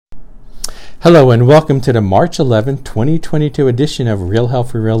Hello and welcome to the March 11, 2022 edition of Real Health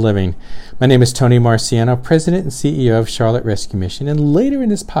for Real Living. My name is Tony Marciano, President and CEO of Charlotte Rescue Mission, and later in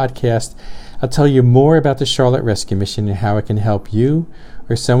this podcast, I'll tell you more about the Charlotte Rescue Mission and how it can help you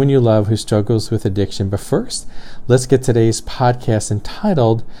or someone you love who struggles with addiction. But first, let's get today's podcast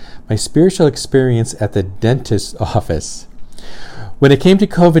entitled, My Spiritual Experience at the Dentist's Office. When it came to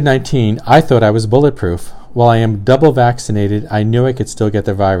COVID-19, I thought I was bulletproof. While I am double vaccinated, I knew I could still get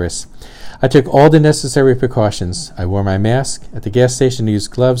the virus. I took all the necessary precautions. I wore my mask. At the gas station, I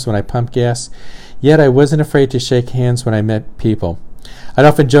used gloves when I pumped gas. Yet I wasn't afraid to shake hands when I met people. I'd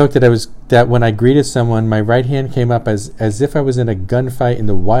often joke that when I greeted someone, my right hand came up as if I was in a gunfight in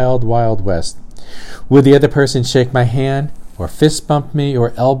the wild, wild west. Would the other person shake my hand, or fist bump me,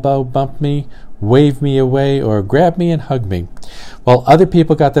 or elbow bump me, wave me away, or grab me and hug me? While other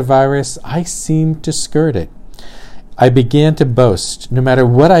people got the virus, I seemed to skirt it. I began to boast. No matter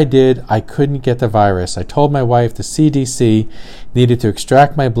what I did, I couldn't get the virus. I told my wife the CDC needed to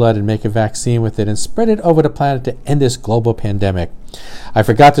extract my blood and make a vaccine with it and spread it over the planet to end this global pandemic. I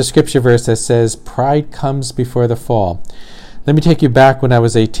forgot the scripture verse that says, "Pride comes before the fall." Let me take you back when I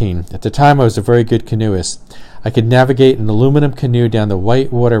was 18. At the time, I was a very good canoeist. I could navigate an aluminum canoe down the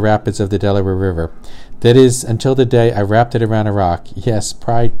white water rapids of the Delaware River. That is, until the day I wrapped it around a rock. Yes,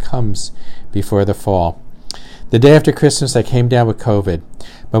 pride comes before the fall. The day after Christmas, I came down with COVID.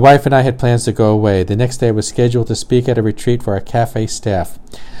 My wife and I had plans to go away. The next day, I was scheduled to speak at a retreat for our cafe staff.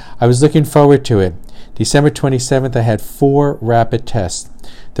 I was looking forward to it. December 27th, I had 4 rapid tests.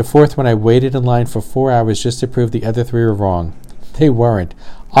 The 4th one, I waited in line for 4 hours just to prove the other 3 were wrong. They weren't.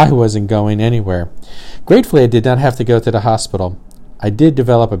 I wasn't going anywhere. Gratefully, I did not have to go to the hospital. I did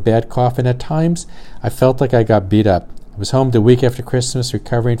develop a bad cough, and at times, I felt like I got beat up. I was home the week after Christmas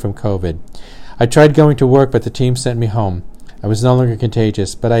recovering from COVID. I tried going to work, but the team sent me home. I was no longer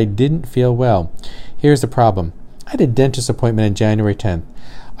contagious, but I didn't feel well. Here's the problem. I had a dentist appointment on January 10th.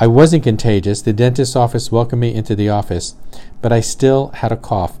 I wasn't contagious. The dentist's office welcomed me into the office, but I still had a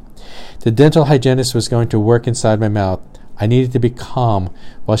cough. The dental hygienist was going to work inside my mouth. I needed to be calm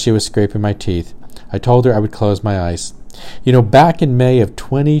while she was scraping my teeth. I told her I would close my eyes. Back in May of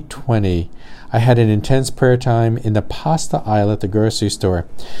 2020, I had an intense prayer time in the pasta aisle at the grocery store.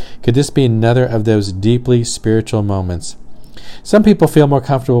 Could this be another of those deeply spiritual moments? Some people feel more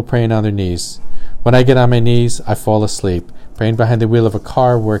comfortable praying on their knees. When I get on my knees, I fall asleep. Praying behind the wheel of a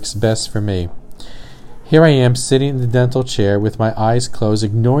car works best for me. Here I am sitting in the dental chair with my eyes closed,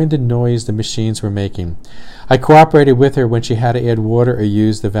 ignoring the noise the machines were making. I cooperated with her when she had to add water or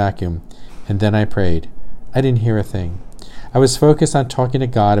use the vacuum. And then I prayed. I didn't hear a thing. I was focused on talking to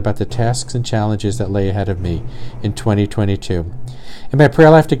God about the tasks and challenges that lay ahead of me in 2022. In my prayer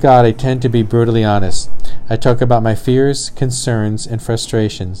life to God, I tend to be brutally honest. I talk about my fears, concerns, and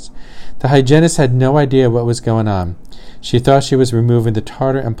frustrations. The hygienist had no idea what was going on. She thought she was removing the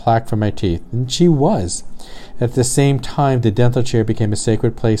tartar and plaque from my teeth, and she was. At the same time, the dental chair became a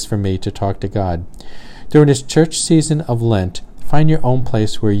sacred place for me to talk to God. During this church season of Lent, find your own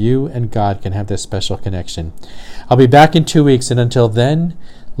place where you and God can have this special connection. I'll be back in 2 weeks, and until then,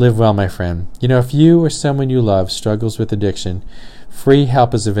 live well, my friend. If you or someone you love struggles with addiction, free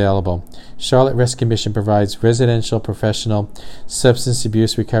help is available. Charlotte Rescue Mission provides residential, professional, substance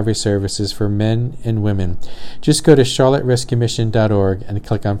abuse recovery services for men and women. Just go to charlotterescuemission.org and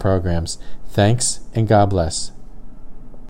click on programs. Thanks, and God bless.